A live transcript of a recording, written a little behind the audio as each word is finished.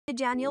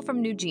Danielle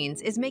from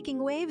NewJeans is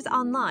making waves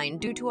online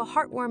due to a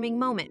heartwarming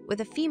moment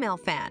with a female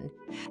fan.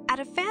 At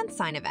a fan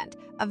sign event,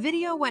 a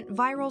video went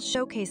viral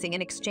showcasing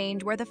an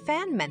exchange where the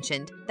fan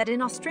mentioned that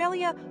in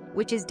Australia,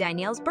 which is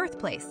Danielle's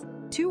birthplace,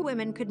 two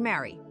women could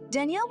marry.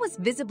 Danielle was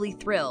visibly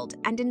thrilled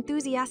and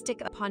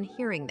enthusiastic upon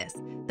hearing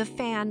this. The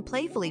fan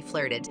playfully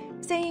flirted,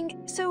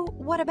 saying, "So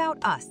what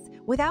about us?"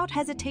 Without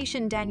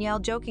hesitation, Danielle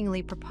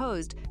jokingly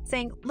proposed,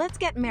 saying, "Let's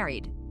get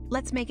married.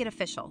 Let's make it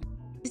official."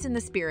 It's in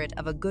the spirit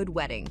of a good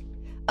wedding.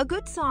 A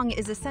good song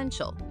is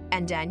essential,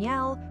 and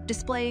Danielle,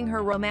 displaying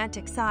her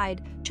romantic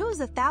side, chose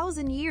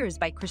 1,000 Years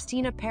by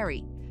Christina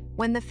Perri.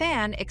 When the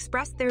fan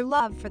expressed their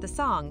love for the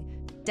song,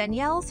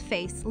 Danielle's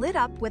face lit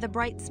up with a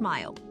bright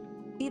smile.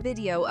 The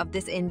video of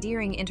this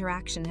endearing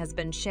interaction has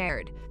been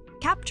shared,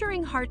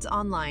 capturing hearts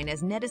online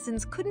as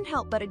netizens couldn't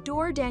help but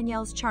adore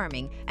Danielle's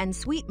charming and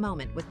sweet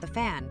moment with the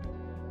fan.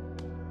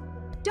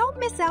 Don't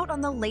miss out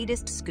on the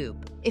latest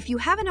scoop. If you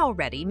haven't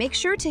already, make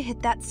sure to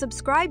hit that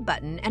subscribe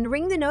button and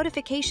ring the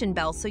notification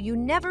bell so you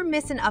never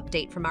miss an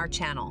update from our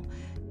channel.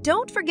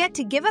 Don't forget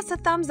to give us a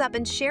thumbs up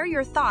and share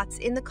your thoughts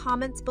in the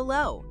comments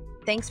below.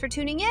 Thanks for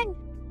tuning in.